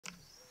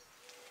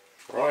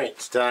Right,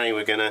 today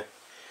we're going to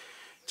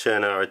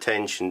turn our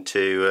attention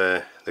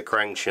to the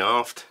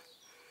crankshaft,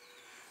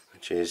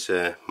 which is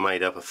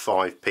made up of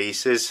 5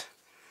 pieces.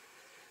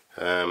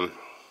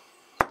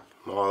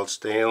 Mild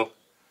steel,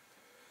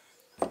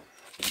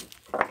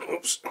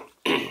 oops,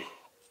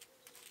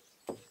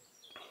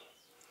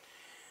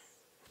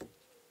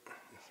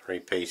 3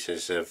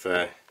 pieces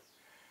of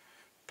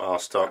bar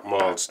stock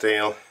mild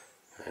steel,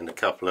 and a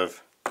couple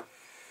of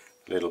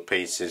little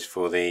pieces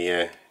for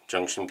the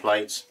junction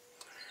plates.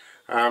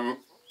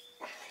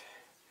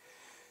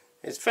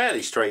 It's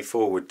fairly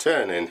straightforward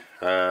turning,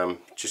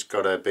 just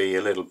got to be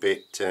a little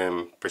bit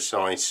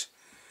precise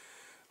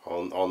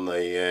on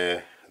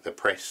the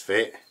press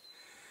fit,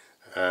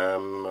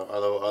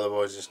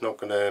 otherwise it's not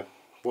going to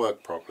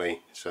work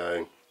properly.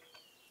 So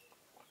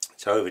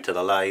it's over to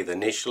the lathe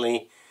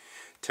initially,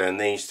 turn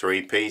these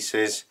 3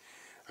 pieces,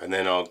 and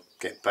then I'll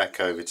get back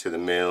over to the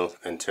mill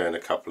and turn a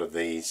couple of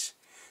these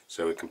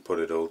so we can put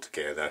it all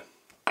together.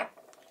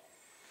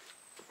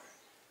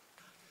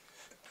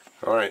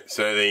 Alright,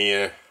 so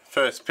the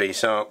first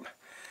piece up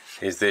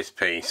is this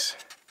piece.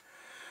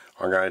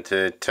 I'm going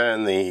to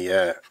turn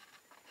the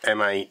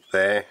M8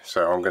 there,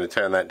 so I'm going to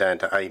turn that down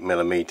to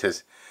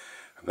 8mm,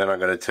 and then I'm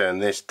going to turn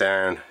this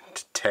down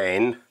to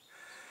 10,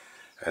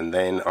 and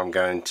then I'm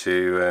going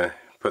to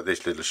put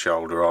this little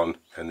shoulder on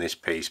and this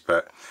piece.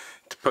 But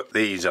to put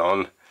these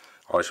on,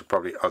 I'll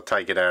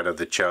take it out of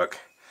the chuck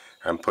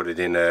and put it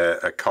in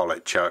a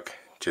collet chuck,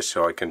 just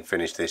so I can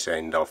finish this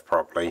end off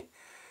properly.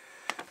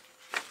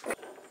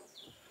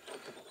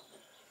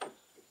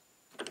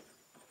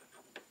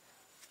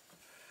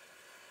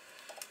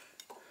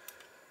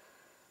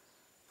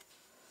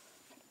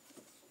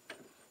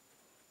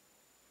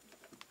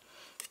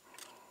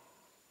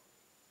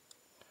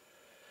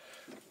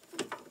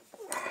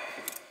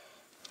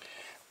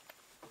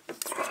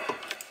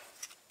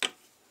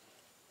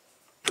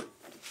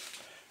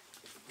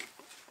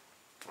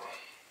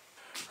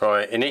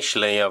 Right,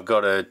 initially I've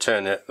got to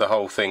turn the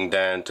whole thing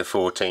down to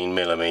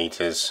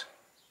 14mm.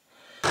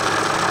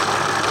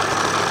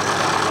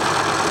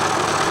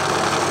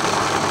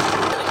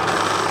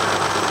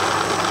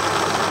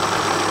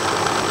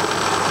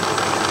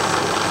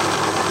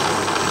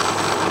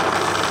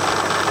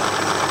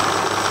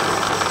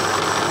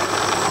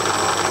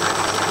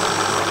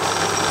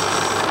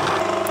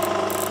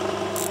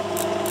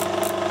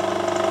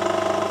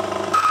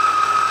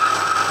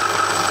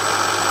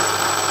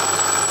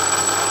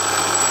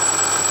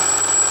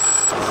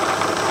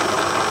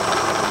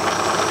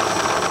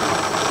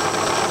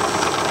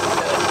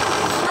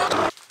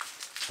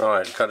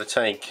 Right, got to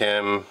take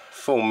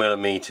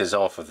 4mm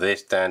off of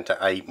this down to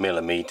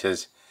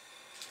 8mm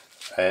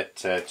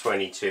at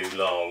 22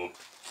 long,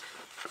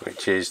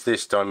 which is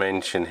this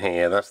dimension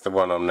here. That's the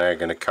one I'm now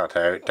going to cut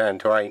out down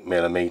to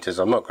 8mm.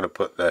 I'm not going to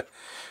put the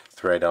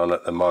thread on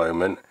at the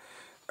moment.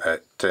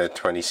 At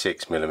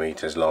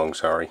 26mm long,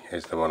 sorry,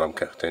 is the one I'm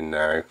cutting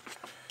now.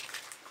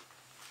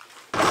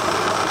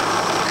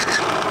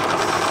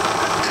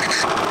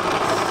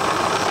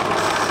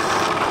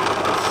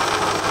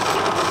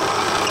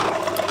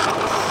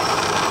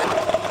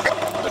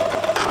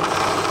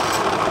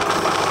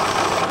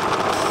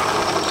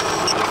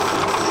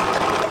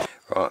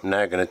 I'm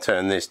now going to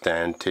turn this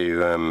down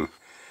to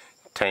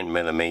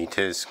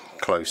 10mm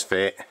close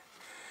fit,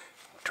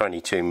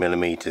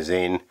 22mm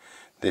in.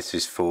 This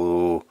is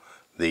for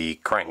the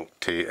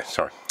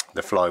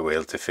the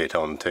flywheel to fit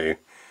onto.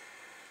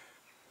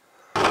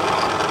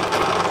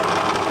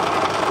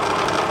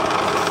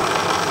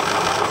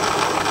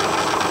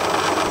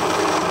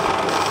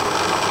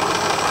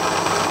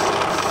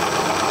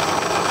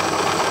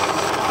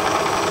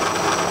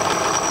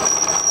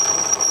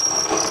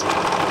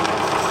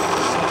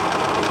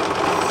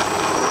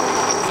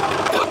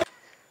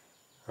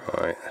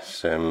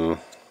 It's 1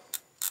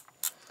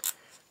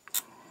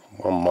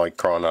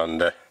 micron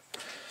under.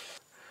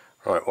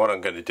 Right, what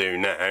I'm going to do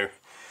now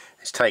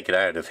is take it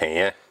out of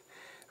here,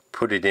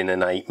 put it in an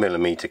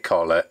 8mm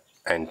collet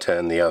and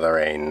turn the other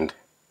end.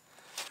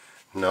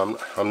 No,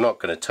 I'm not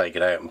going to take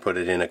it out and put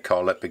it in a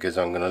collet because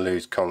I'm going to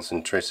lose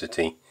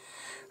concentricity,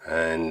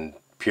 and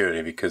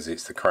purely because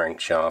it's the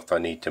crankshaft I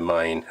need to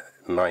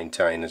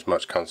maintain as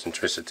much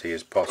concentricity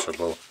as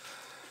possible.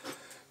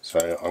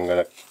 So I'm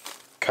going to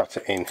cut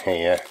it in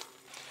here.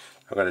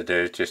 What I'm going to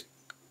do is just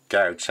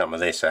gouge some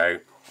of this out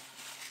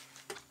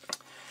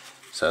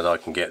so that I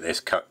can get this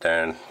cut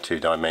down to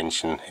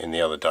dimension in the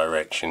other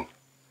direction.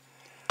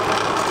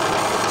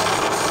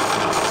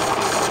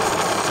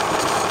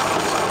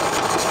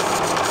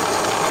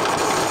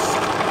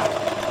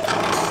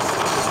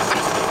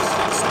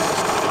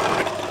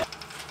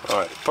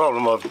 Right, the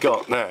problem I've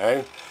got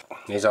now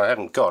is I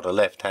haven't got a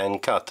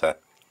left-hand cutter.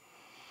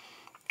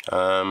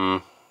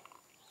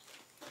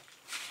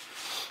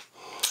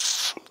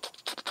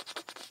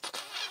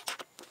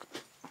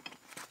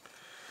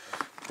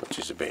 Which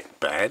is a bit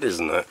bad,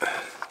 isn't it?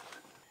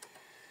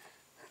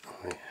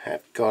 I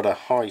have got a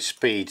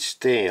high-speed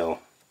steel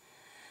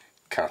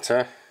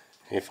cutter,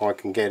 if I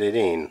can get it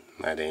in,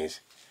 that is.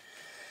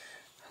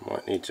 I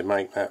might need to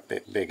make that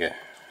bit bigger.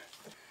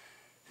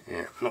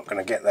 Yeah, I'm not going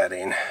to get that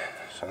in,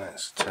 so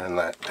let's turn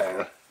that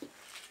down.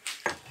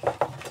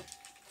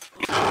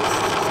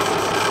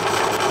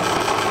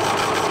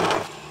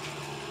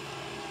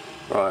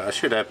 Right, I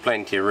should have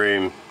plenty of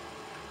room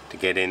to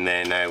get in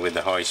there now with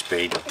the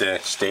high-speed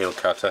steel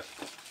cutter.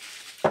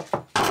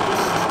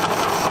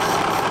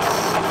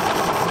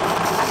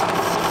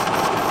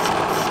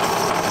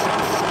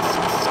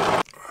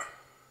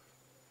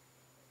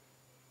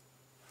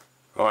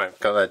 Right,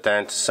 got that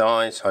down to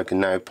size. I can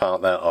now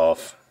part that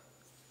off.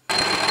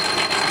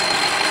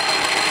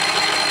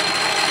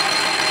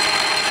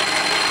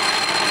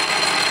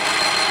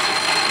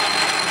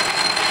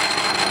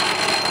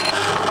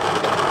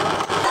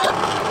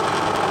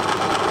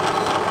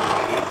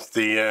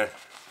 The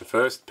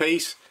first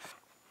piece,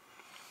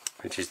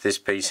 which is this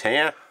piece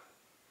here.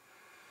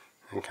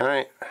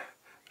 Okay,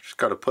 just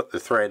got to put the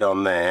thread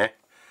on there.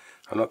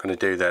 I'm not going to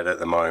do that at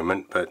the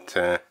moment, but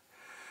I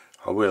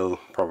will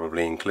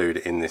probably include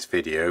it in this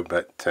video.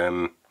 But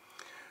I'm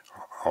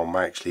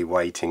actually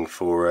waiting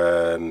for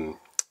a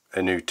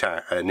new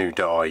die.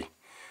 I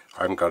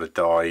haven't got a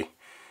die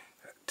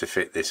to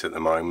fit this at the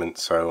moment,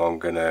 so I'm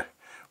going to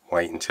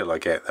wait until I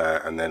get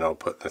that, and then I'll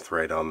put the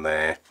thread on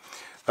there.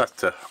 That's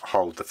to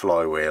hold the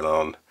flywheel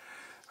on.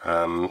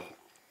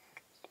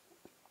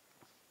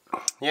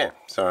 Yeah,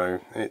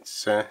 so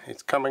it's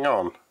coming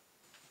on.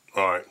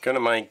 Alright, going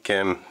to make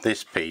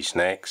this piece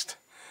next.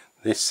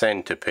 This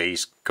centre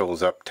piece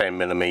calls up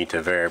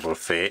 10mm variable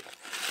fit.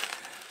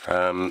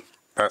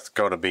 That's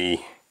got to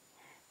be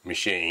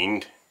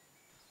machined.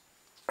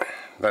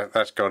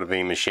 That's got to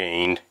be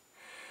machined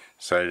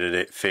so that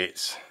it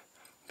fits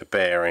the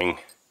bearing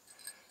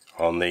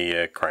on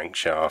the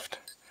crankshaft,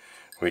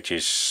 which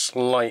is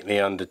slightly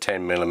under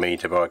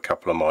 10mm by a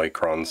couple of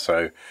microns.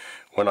 So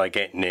when I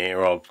get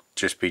near, I'll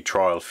just be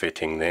trial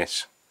fitting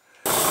this.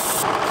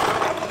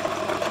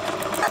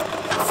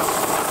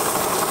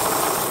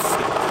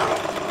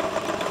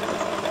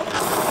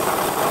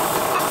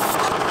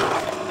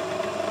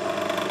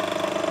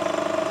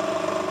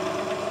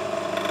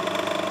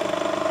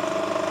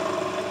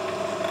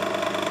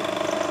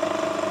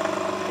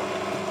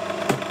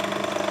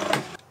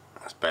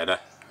 That's better.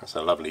 That's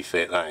a lovely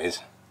fit, that is.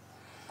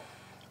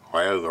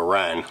 I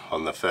overran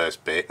on the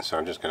first bit, so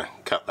I'm just going to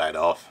cut that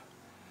off.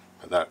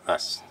 But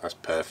that's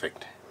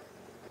perfect.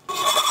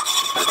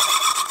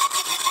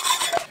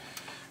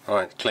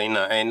 Alright, clean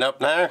that end up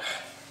now.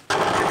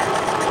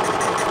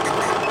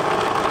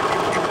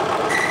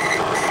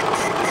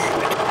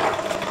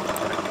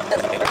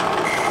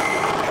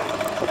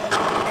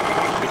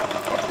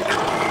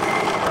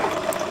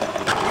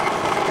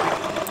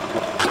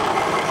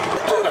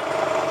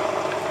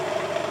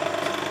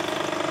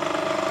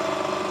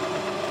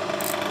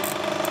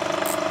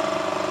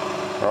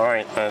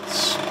 Alright,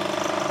 that's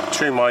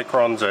 2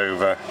 microns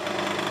over.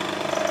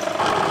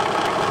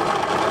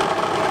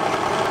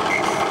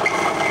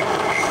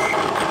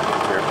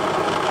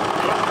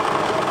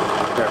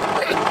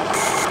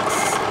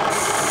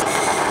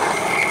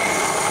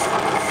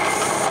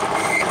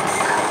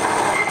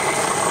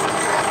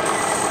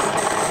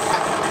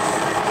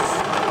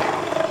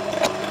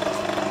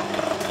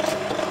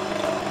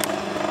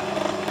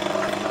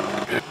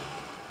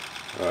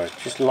 Right,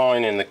 just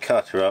lining the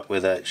cutter up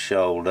with that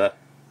shoulder,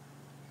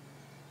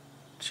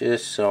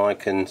 just so I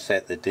can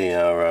set the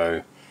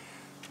DRO.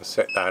 I'll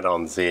set that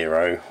on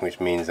 0, which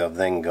means I've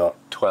then got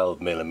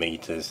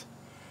 12mm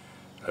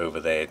over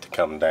there to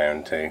come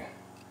down to,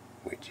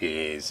 which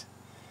is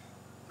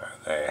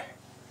about there.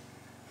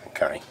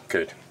 Okay,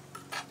 good.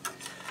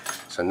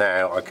 So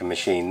now I can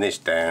machine this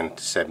down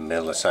to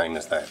 7mm, the same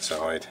as that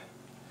side.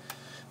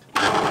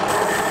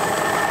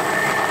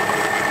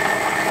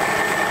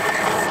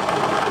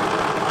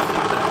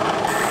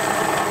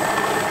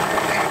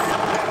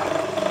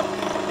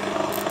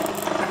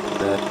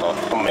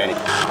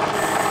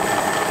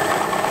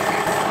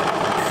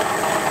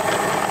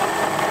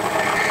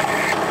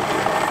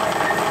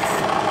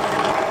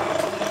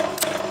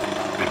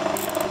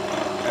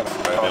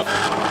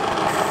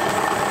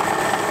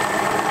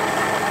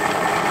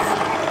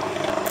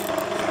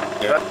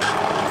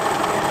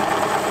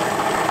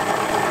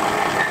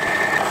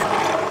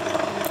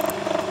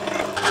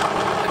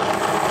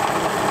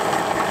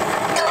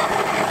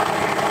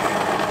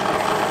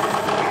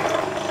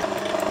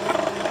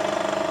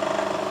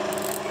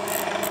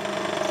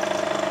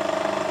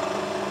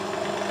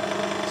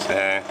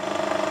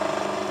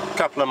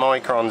 Couple of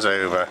microns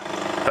over,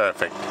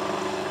 perfect.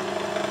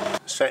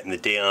 Setting the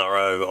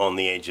DRO on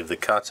the edge of the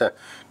cutter,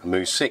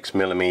 move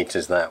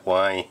 6mm that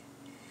way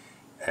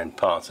and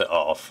part it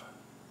off.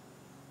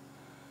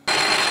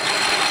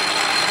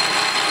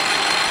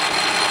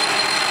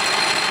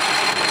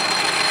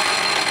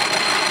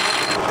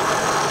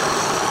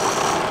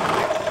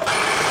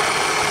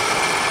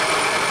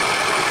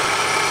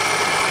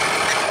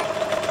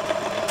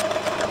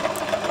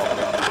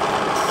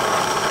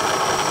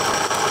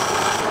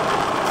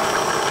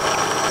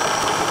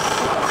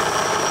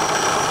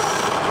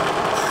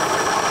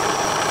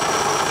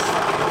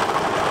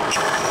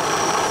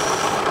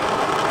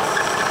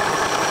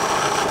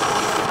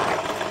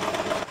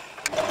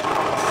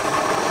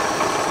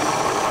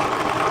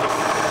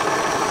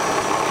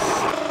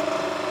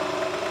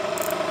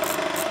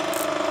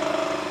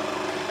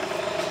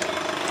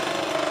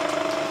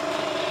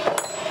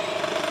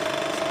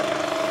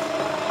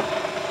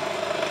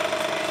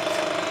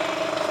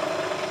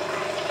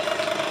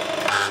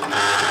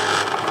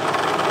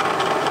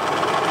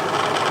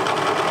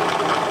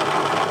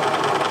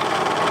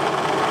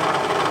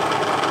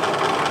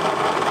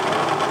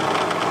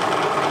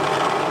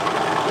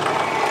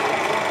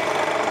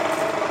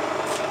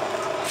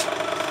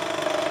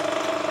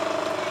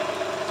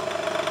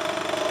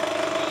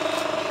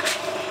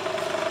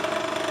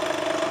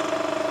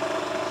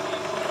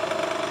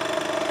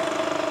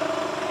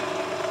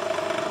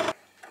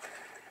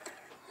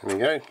 There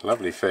you go,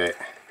 lovely fit.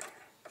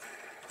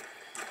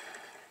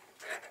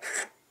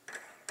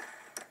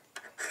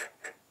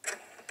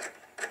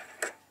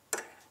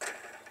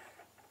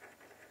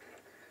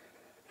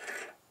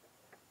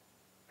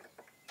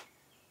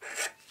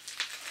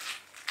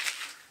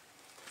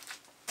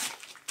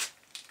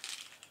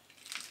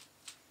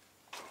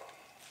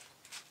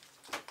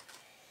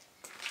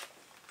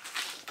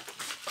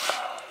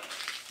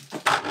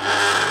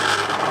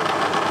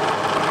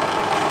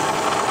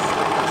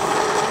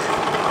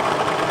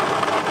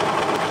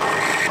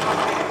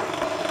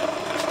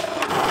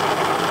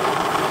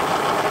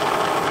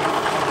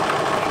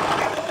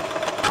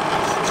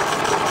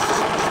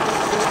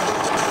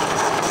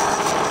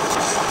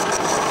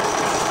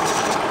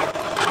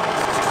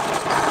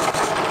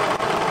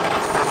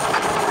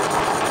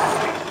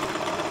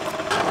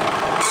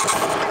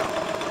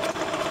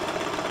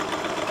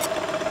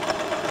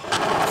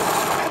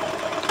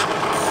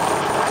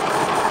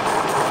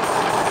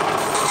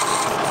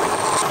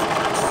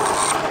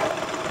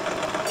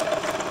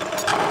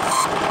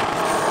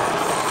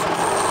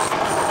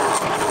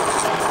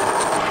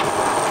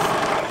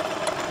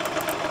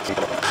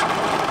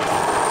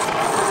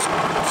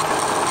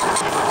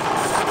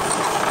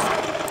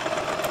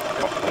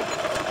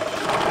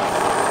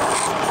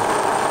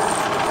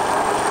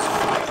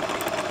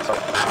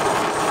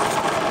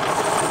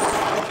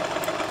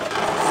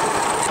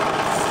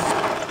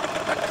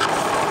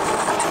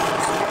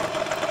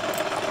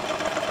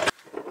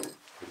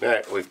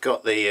 Now we've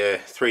got the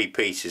 3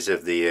 pieces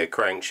of the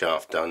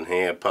crankshaft done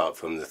here, apart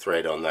from the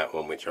thread on that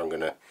one, which I'm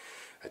going to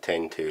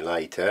attend to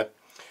later.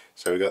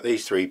 So we've got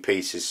these 3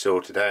 pieces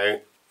sorted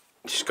out.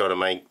 Just got to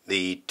make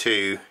the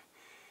 2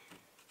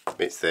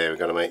 bits there. We've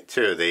got to make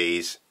 2 of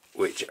these,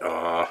 which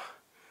are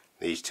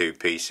these 2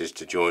 pieces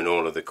to join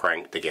all of the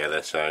crank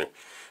together. So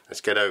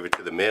let's get over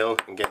to the mill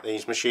and get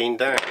these machined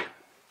down.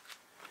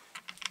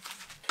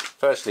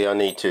 Firstly, I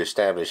need to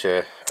establish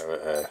a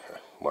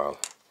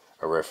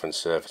reference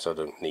surface. I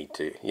don't need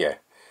to,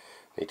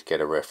 need to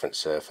get a reference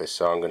surface.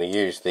 So I'm going to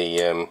use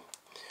the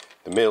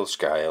mill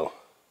scale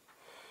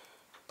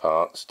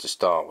parts to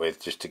start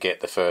with, just to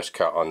get the first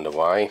cut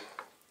underway.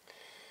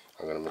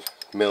 I'm going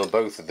to mill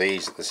both of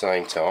these at the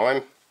same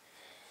time.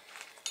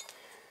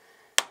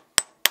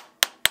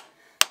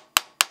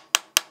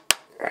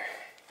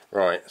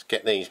 Right, let's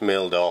get these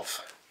milled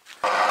off.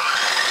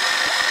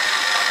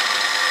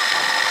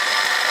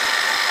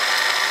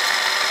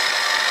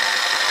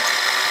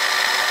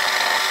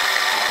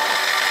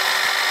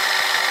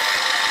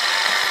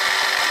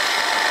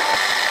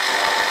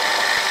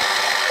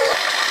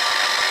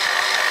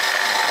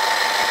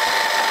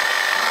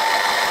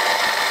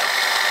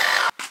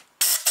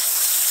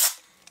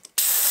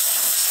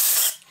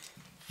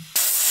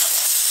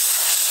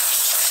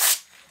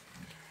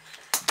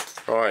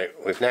 Right,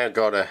 we've now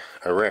got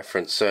a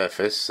reference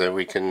surface, so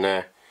we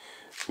can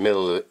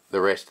mill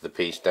the rest of the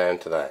piece down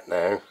to that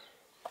now.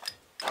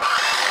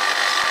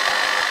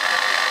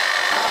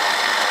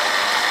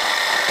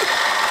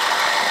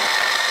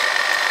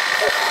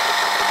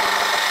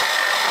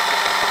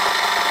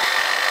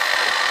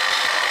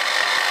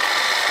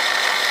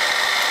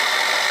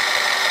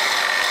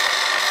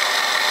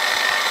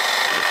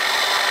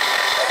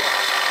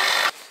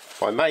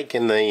 By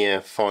making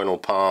the final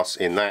pass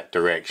in that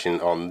direction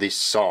on this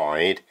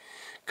side,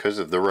 because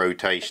of the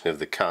rotation of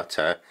the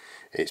cutter,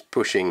 it's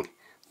pushing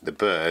the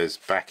burrs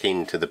back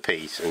into the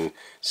piece, and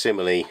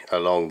similarly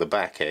along the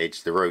back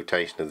edge, the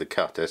rotation of the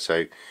cutter, so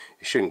you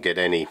shouldn't get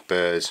any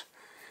burrs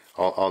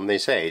on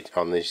this edge,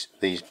 on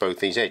both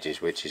these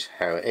edges, which is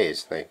how it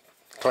is. They're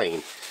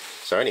clean.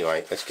 So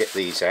anyway, let's get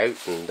these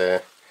out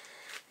and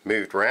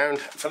moved around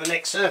for the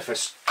next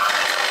surface.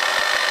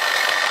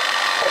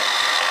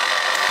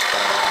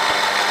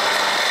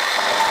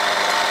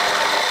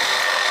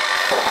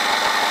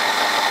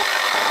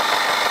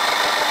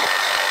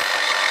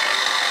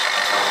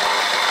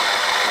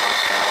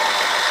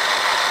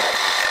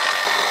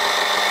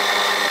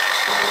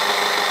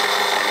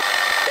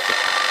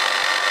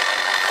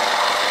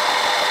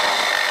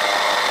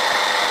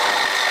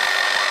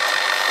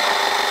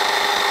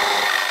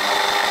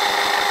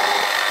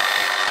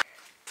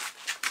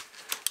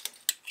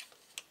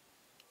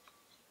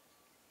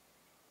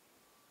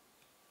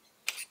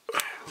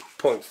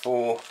 Point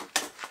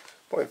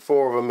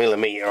four of a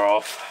millimetre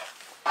off.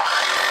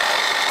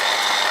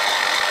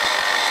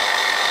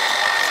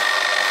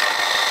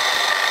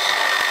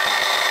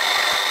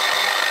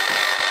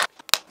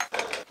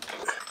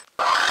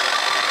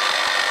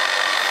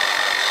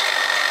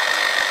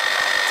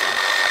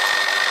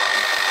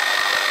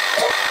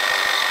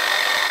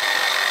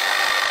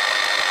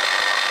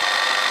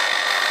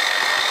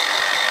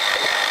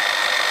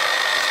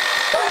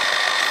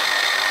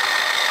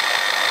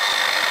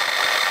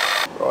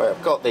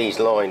 Got these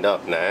lined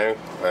up now.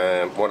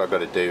 What I've got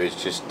to do is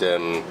just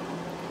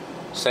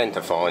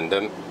centre find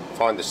them,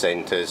 find the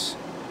centres,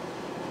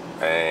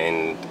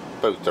 and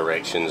both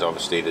directions.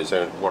 Obviously,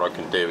 what I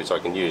can do is I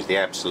can use the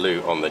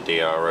absolute on the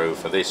DRO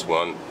for this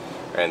one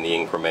and the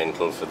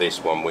incremental for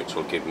this one, which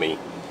will give me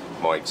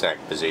my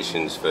exact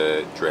positions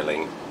for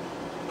drilling.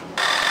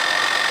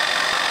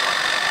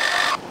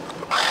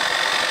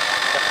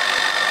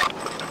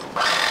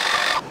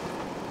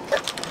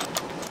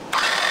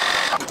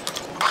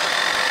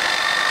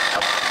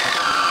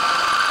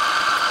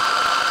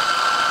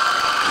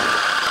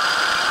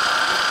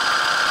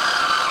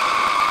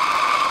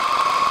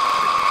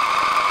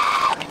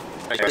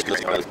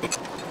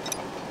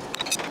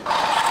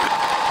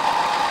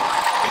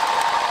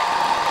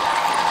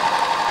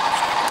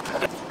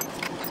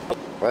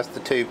 That's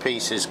the two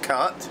pieces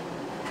cut,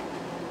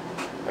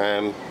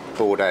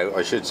 pulled out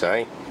I should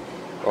say.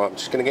 Right, I'm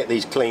just going to get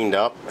these cleaned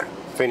up,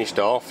 finished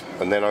off,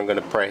 and then I'm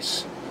going to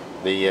press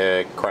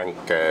the crank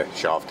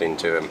shaft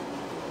into them.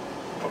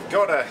 I've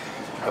got a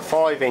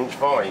 5-inch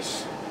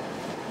vise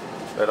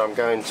that I'm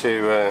going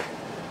to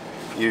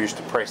use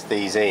to press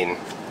these in.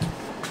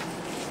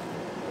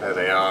 There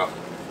they are,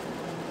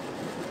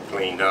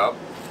 cleaned up.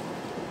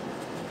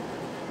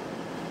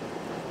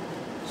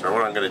 So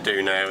what I'm going to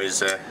do now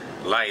is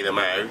lay them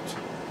out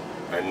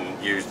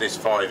and use this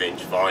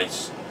 5-inch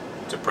vise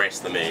to press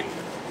them in.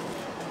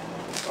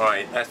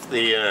 Right, that's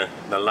the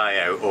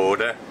layout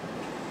order.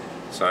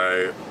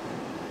 So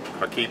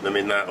if I keep them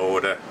in that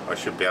order, I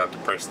should be able to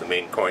press them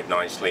in quite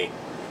nicely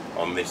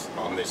on this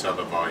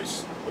other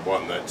vise, the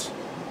one that's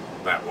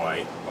that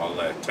way. I'll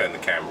turn the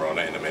camera on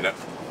it in a minute.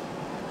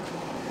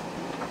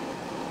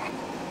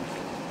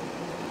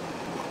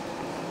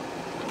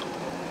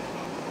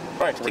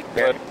 Right,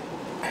 good.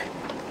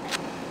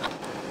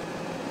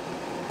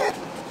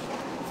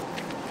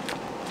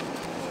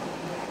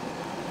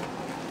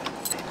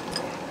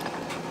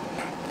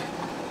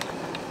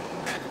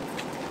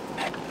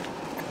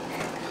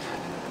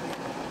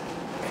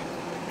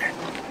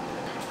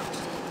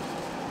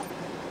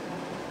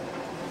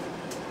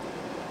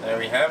 There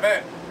we have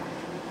it.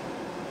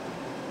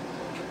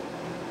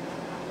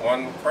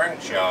 One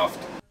crankshaft.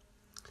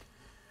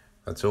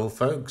 That's all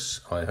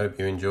folks. I hope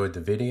you enjoyed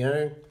the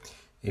video.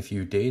 If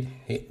you did,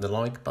 hit the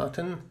like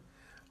button.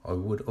 I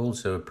would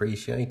also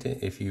appreciate it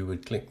if you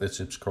would click the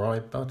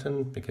subscribe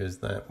button, because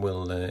that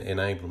will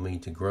enable me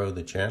to grow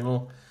the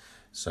channel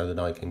so that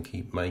I can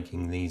keep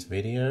making these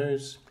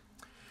videos.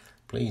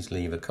 Please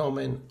leave a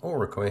comment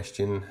or a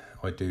question.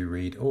 I do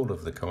read all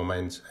of the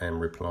comments and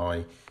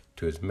reply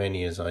to as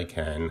many as I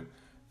can.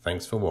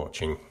 Thanks for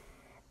watching.